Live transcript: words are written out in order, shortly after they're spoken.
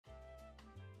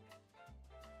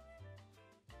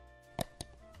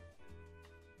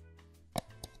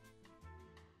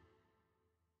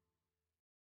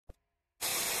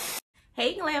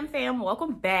Hey Glam fam,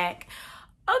 welcome back.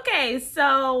 Okay,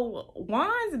 so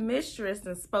Juan's mistress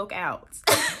spoke out.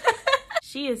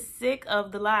 She is sick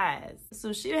of the lies.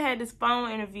 So she had this phone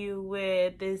interview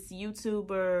with this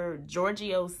YouTuber,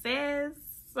 Giorgio Says.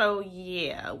 So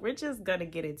yeah, we're just gonna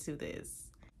get into this.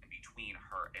 Between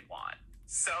her and Juan.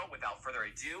 So without further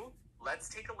ado, let's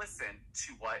take a listen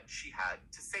to what she had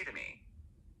to say to me.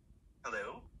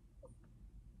 Hello?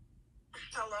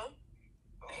 Hello?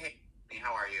 Hey,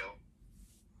 how are you?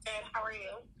 And how are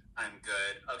you? I'm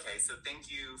good. Okay, so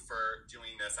thank you for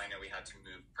doing this. I know we had to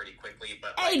move pretty quickly,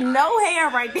 but Hey, no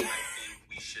hair right there. I think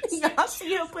we should Y'all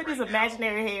see him put his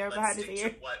imaginary hair behind his ear. Let's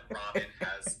stick to what Robyn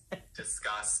has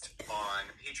discussed on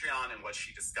Patreon and what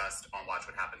she discussed on Watch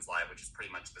What Happens Live, which is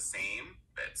pretty much the same.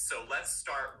 So let's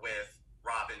start with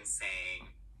Robyn saying,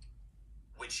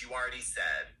 which you already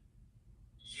said,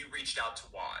 you reached out to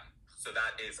Juan. So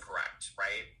that is correct,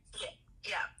 right?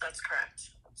 Yeah, that's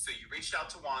correct. So you reached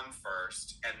out to Juan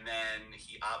first, and then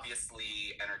he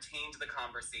obviously entertained the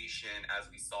conversation, as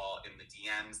we saw in the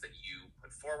DMs that you put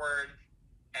forward.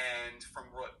 And from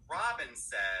what Robyn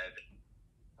said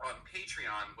on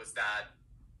Patreon was that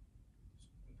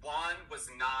Juan was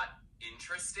not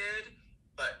interested,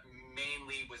 but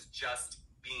mainly was just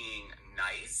being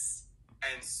nice.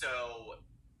 And so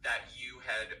that you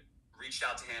had reached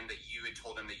out to him, that you had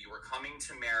told him that you were coming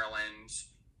to Maryland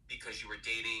because you were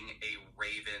dating a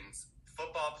Ravens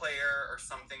football player or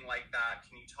something like that.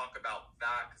 Can you talk about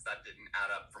that? Because that didn't add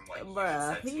up from what you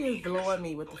said to me. He is blowing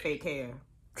me with the fake hair.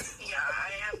 Yeah,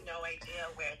 I have no idea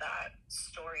where that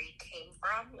story came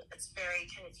from. It's very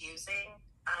confusing.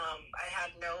 I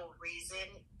had no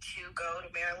reason to go to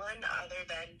Maryland other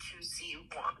than to see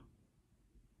Juan.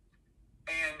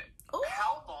 And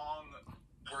how long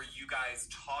were you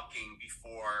guys talking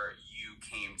before you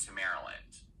came to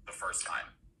Maryland the first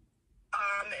time?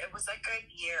 It was a good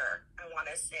year, I want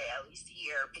to say, at least a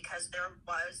year, because there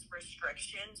was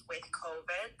restrictions with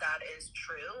COVID, that is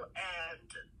true, and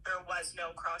there was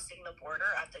no crossing the border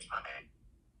at the time.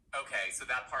 Okay, so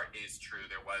that part is true.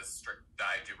 There was strict,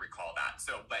 I do recall that.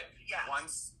 So, but yes.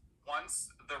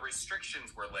 once the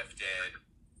restrictions were lifted,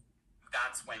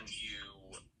 that's when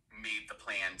you made the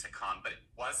plan to come. But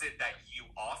was it that you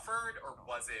offered, or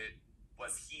was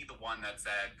he the one that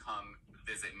said, come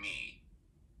visit me?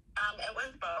 It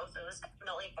was both. It was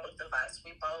definitely both of us.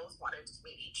 We both wanted to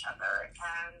meet each other,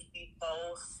 and we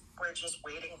both were just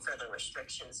waiting for the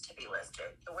restrictions to be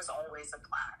lifted. It was always a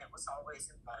plan. It was always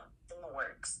in the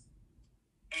works.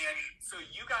 And so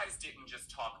you guys didn't just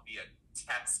talk via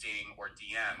texting or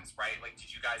DMs, right? Like,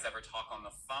 did you guys ever talk on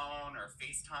the phone or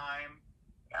FaceTime?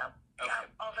 Yeah, okay.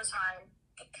 Yeah, all the time.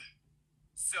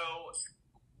 So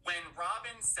when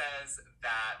Robyn says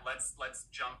that, let's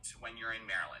jump to when you're in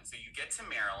Maryland. So you get to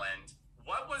Maryland.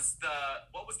 What was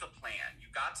the plan? You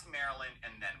got to Maryland,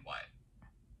 and then what?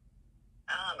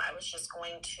 I was just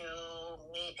going to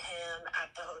meet him at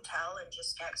the hotel and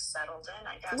just get settled in,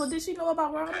 I guess. Well, did she know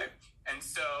about Robyn? Okay. And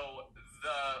so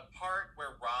the part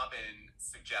where Robyn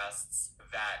suggests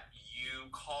that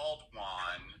you called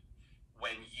Juan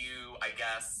when you, I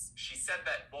guess, she said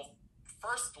that, well,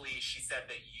 firstly, she said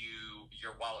that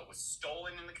your wallet was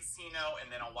stolen in the casino,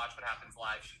 and then on Watch What Happens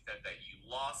Live, she said that you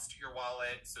lost your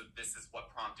wallet. So this is what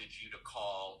prompted you to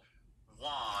call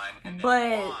Juan, and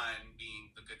then Juan being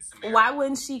the good Samaritan. Why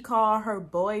wouldn't she call her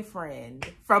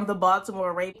boyfriend from the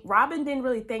Baltimore Ravens? Robyn didn't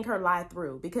really think her lie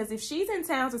through, because if she's in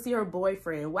town to see her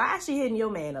boyfriend, why is she hitting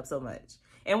your man up so much?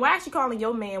 And why is she calling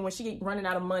your man when she running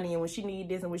out of money and when she need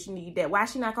this and when she need that? Why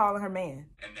is she not calling her man?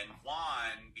 And then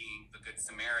Juan, being the good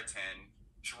Samaritan,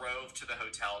 drove to the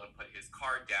hotel to put his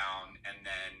card down and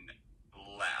then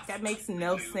left. That makes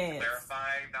no sense. Can you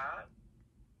clarify that?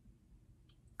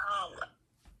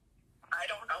 I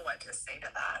don't know what to say to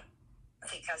that,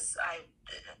 because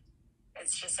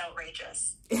it's just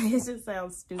outrageous. It just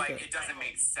sounds stupid. Like, it doesn't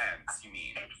make sense, you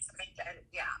mean?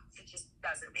 Yeah, it just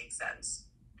doesn't make sense,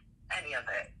 any of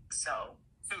it. So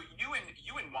you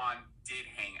and Juan did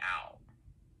hang out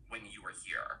when you were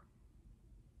here.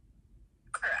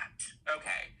 Correct.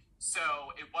 Okay, so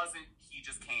it wasn't he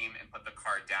just came and put the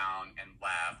card down and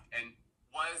left. And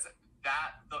was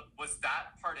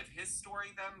that part of his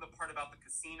story then, the part about the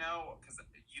casino? Because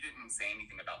you didn't say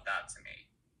anything about that to me.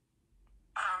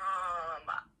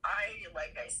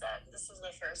 Like I said, this is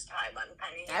the first time I'm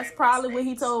kind of. That's probably what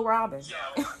he told Robyn. So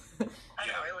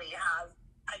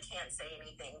I can't say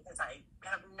anything because I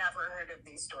have never heard of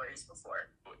these stories before.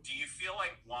 Do you feel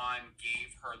like Juan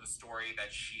gave her the story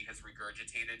that she has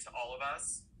regurgitated to all of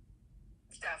us?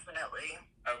 Definitely.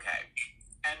 Okay.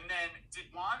 And then,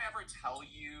 did Juan ever tell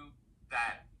you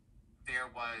that there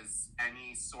was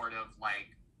any sort of,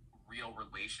 like, real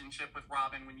relationship with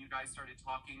Robyn when you guys started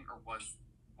talking, or was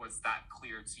that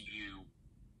clear to you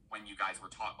when you guys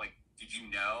were talking? Like, did you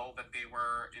know that they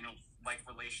were in a like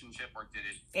relationship, or did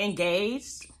it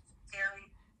engaged?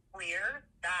 Very clear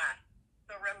that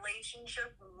the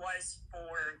relationship was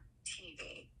for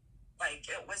TV. Like,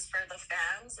 it was for the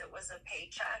fans. It was a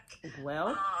paycheck.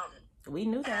 Well, we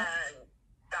knew that. And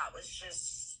that was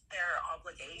just their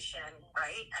obligation,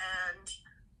 right? And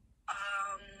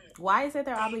why is it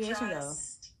their obligation though?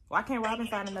 Why can't Robyn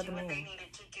find another man? They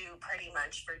needed to do pretty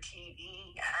much for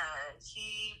TV, and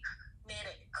he made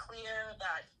it clear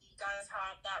that he does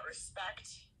have that respect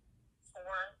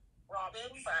for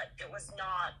Robyn, but it was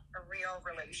not a real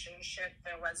relationship.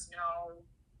 It was just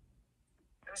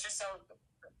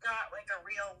not like a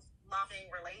real loving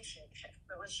relationship.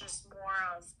 It was just more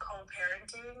of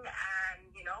co-parenting and,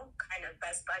 you know, kind of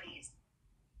best buddies.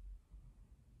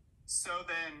 So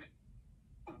then,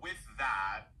 with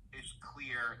that, it's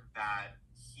clear that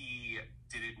he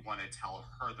didn't want to tell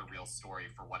her the real story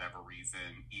for whatever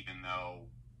reason, even though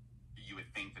you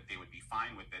would think that they would be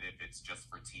fine with it if it's just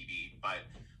for TV. But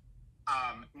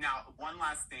now, one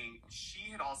last thing.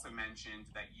 She had also mentioned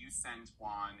that you sent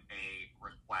Juan a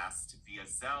request via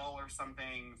Zelle or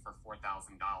something for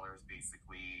 $4,000,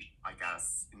 basically, I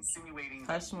guess, insinuating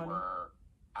that you were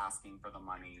asking for the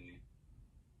money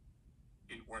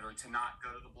in order to not go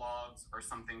to the blogs or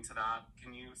something to that.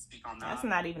 Can you speak on that? That's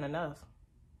not even enough.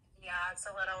 Yeah, it's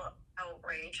a little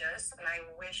outrageous, and I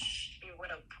wish she would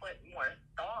have put more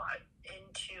thought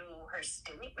into her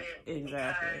statement. Exactly.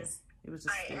 Because it was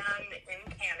just I am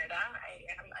in Canada. I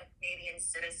am a Canadian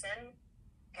citizen,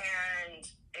 and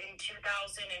in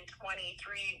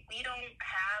 2023, we don't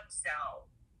have Zelle.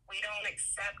 We don't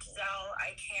accept Zelle.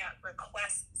 I can't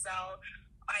request Zelle.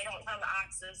 I don't have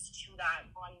access to that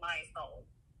on my phone.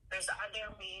 There's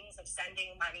other means of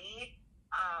sending money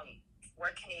for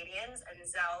Canadians, and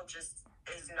Zelle just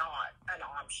is not an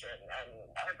option, and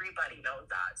everybody knows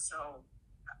that. So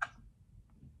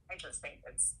I just think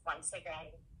it's, once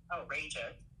again,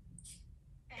 outrageous.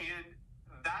 And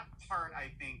that part,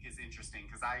 I think, is interesting,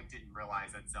 because I didn't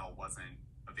realize that Zelle wasn't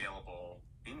available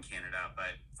in Canada,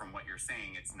 but from what you're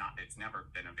saying, it's never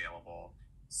been available.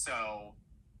 So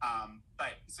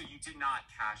so you did not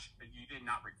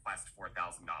request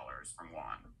 $4,000 from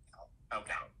Juan.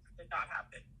 Okay. No, did not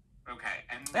happen. Okay.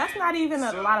 And that's not even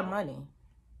a lot of money.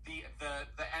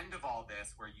 The end of all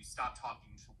this, where you stop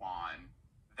talking to Juan,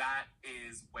 that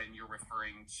is when you're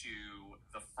referring to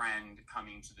the friend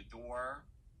coming to the door,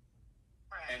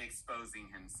 right, and exposing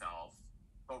himself.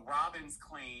 But Robyn's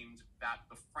claimed that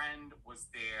the friend was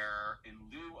there in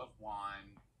lieu of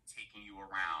Juan taking you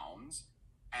around.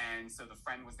 And so the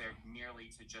friend was there merely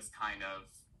to just kind of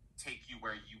take you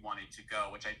where you wanted to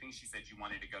go, which I think she said you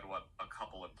wanted to go to a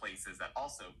couple of places that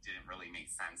also didn't really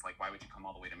make sense. Like, why would you come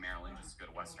all the way to Maryland just to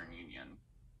go to Western Union?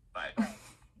 But,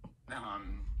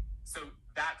 so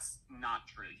that's not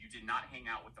true. You did not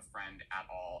hang out with the friend at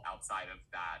all outside of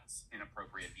that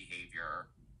inappropriate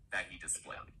behavior that he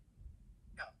displayed.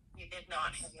 No, he did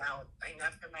not hang out. I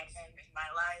never met him in my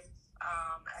life,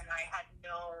 and I had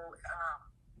no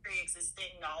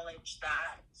pre-existing knowledge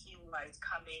that he was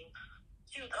coming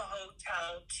to the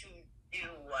hotel to do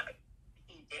what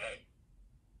he did.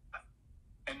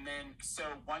 And then, so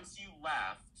once you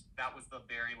left, that was the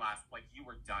very last, like, you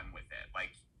were done with it.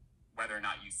 Like, whether or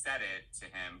not you said it to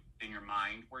him, in your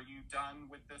mind, were you done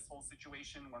with this whole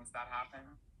situation once that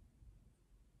happened?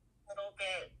 A little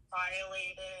bit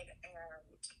violated,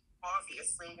 and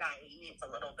obviously naive a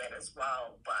little bit as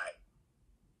well, but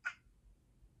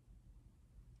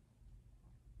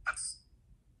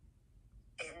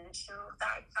into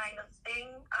that kind of thing.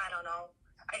 I don't know.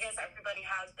 I guess everybody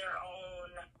has their own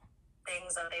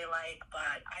things that they like,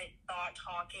 but I thought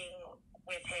talking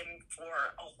with him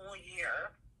for a whole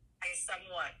year, I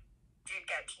somewhat did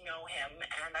get to know him,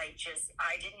 and I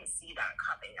didn't see that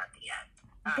coming at the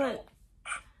end.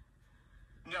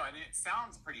 No, and it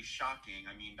sounds pretty shocking.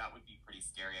 I mean, that would be pretty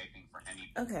scary, I think, for any.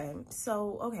 Okay,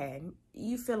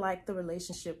 you feel like the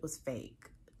relationship was fake.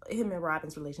 Him and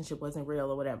Robyn's relationship wasn't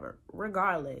real or whatever.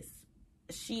 Regardless,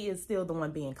 she is still the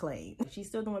one being claimed. She's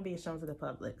still the one being shown to the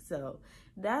public. So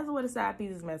that's where the side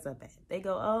pieces mess up at. They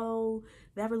go, oh,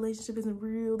 that relationship isn't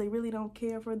real. They really don't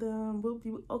care for them.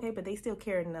 Okay, but they still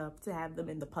care enough to have them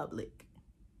in the public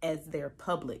as their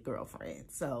public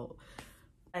girlfriend. So,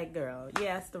 like, girl,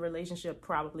 yes, the relationship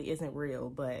probably isn't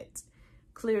real, but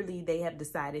clearly they have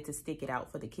decided to stick it out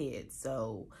for the kids.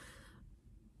 So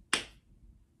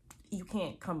you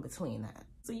can't come between that.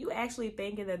 So you actually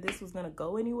thinking that this was gonna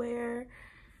go anywhere?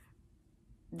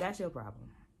 That's your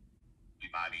problem.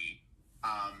 Everybody,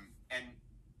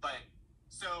 but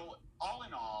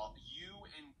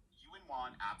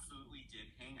probably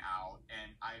did hang out,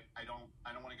 and I don't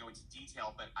want to go into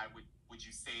detail, but would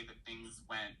you say that things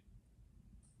went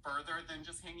further than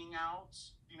just hanging out?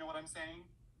 You know what I'm saying?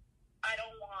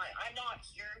 I'm not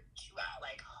here to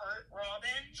like hurt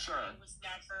Robyn. Sure. I was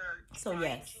never So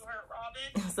trying yes. to hurt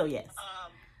Robyn. So yes.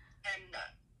 And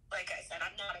like I said,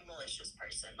 I'm not a malicious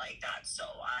person like that, so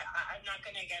I'm not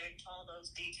gonna get into all those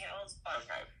details. But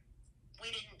okay. He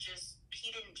didn't just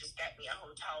get me a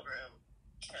hotel room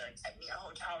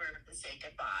to say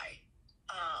goodbye.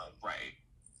 Right.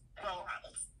 Well,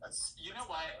 let's you know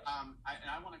what? And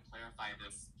I want to clarify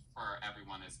this for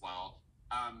everyone as well.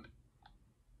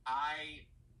 I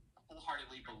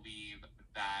wholeheartly believe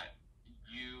that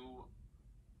you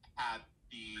had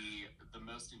the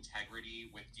most integrity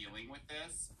with dealing with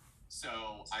this.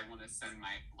 So I want to send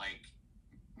my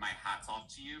hats off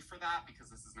to you for that, because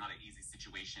this is not an easy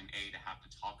situation, to have to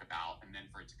talk about, and then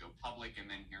for it to go public, and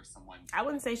then hear someone. I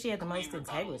wouldn't say she had the most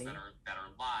integrity. That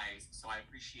are lies. So I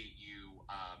appreciate you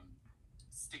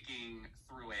sticking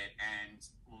through it, and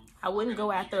I wouldn't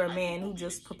go after a man who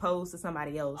just proposed to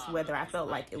somebody else, whether I felt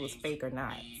like it was fake or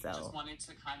not. So just wanted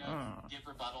to kind of give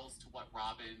rebuttals to what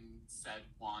Robyn said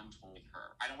Juan told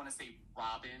her. I don't want to say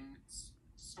Robyn's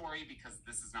story, because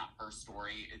this is not her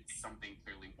story. It's something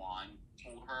clearly Juan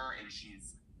told her, and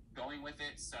she's going with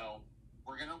it. So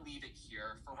we're gonna leave it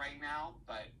here for right now.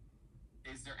 But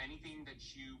is there anything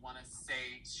that you want to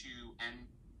say to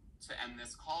end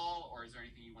this call, or is there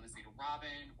anything you want to say to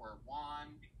Robyn or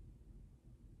Juan?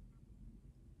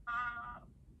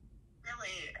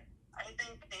 Really, I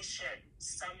think they should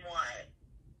somewhat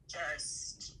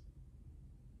just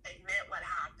admit what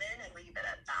happened and leave it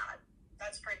at that.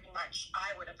 That's pretty much,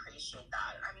 I would appreciate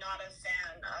that. I'm not a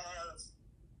fan of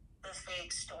the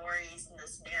fake stories and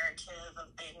this narrative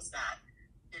of things that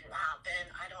didn't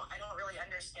happen. I don't really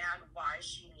understand why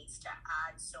she needs to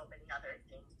add so many other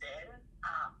things in.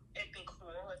 It'd be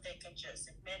cool if they could just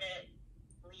admit it,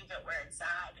 leave it where it's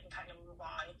at, and kind of move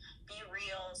on. Be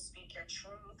real, speak your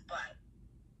truth, but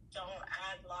don't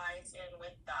add lies in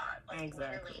with that. Like,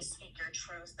 exactly. Literally speak your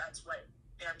truth. That's what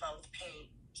they're both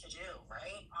paid to do,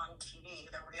 right? On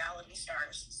TV, they're reality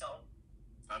stars. So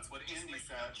that's what Andy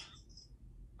said.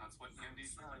 That's what Andy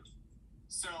said.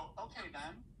 So, okay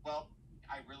then. Well,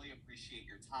 I really appreciate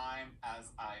your time.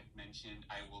 As I've mentioned,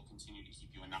 I will continue to keep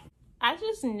you in. I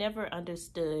just never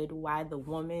understood why the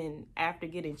woman, after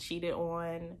getting cheated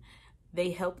on, they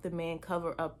help the man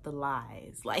cover up the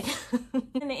lies. Like,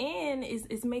 in the end,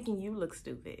 it's making you look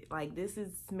stupid. Like, this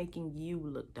is making you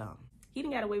look dumb. He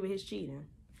didn't got away with his cheating.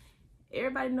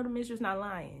 Everybody know the mistress not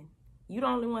lying. You the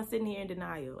only one sitting here in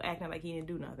denial, acting like he didn't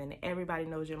do nothing. Everybody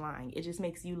knows you're lying. It just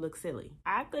makes you look silly.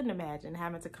 I couldn't imagine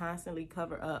having to constantly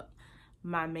cover up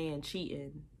my man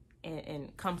cheating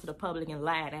and come to the public and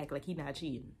lie and act like he not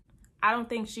cheating. I don't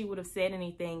think she would have said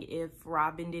anything if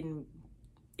Robyn didn't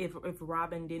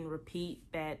repeat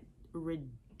that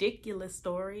ridiculous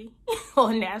story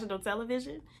on national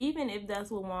television. Even if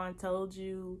that's what Juan told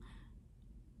you,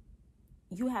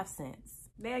 you have sense.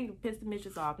 Now you pissed the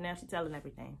mistress off. Now she's telling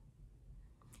everything.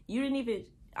 You didn't even,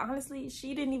 honestly,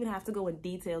 she didn't even have to go in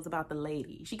details about the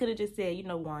lady. She could have just said, you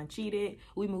know, Juan cheated,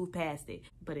 we moved past it.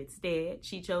 But instead,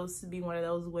 she chose to be one of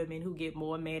those women who get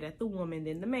more mad at the woman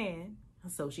than the man.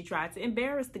 So she tried to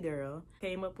embarrass the girl,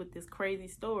 came up with this crazy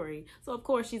story. So of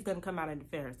course she's gonna come out and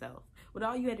defend herself. But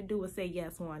all you had to do was say,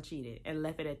 yes, Juan cheated, and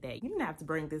left it at that. You didn't have to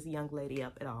bring this young lady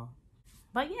up at all.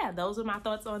 But yeah, those are my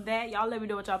thoughts on that. Y'all let me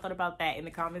know what y'all thought about that in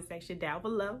the comment section down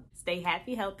below. Stay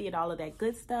happy, healthy, and all of that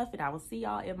good stuff. And I will see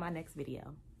y'all in my next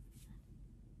video.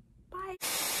 Bye.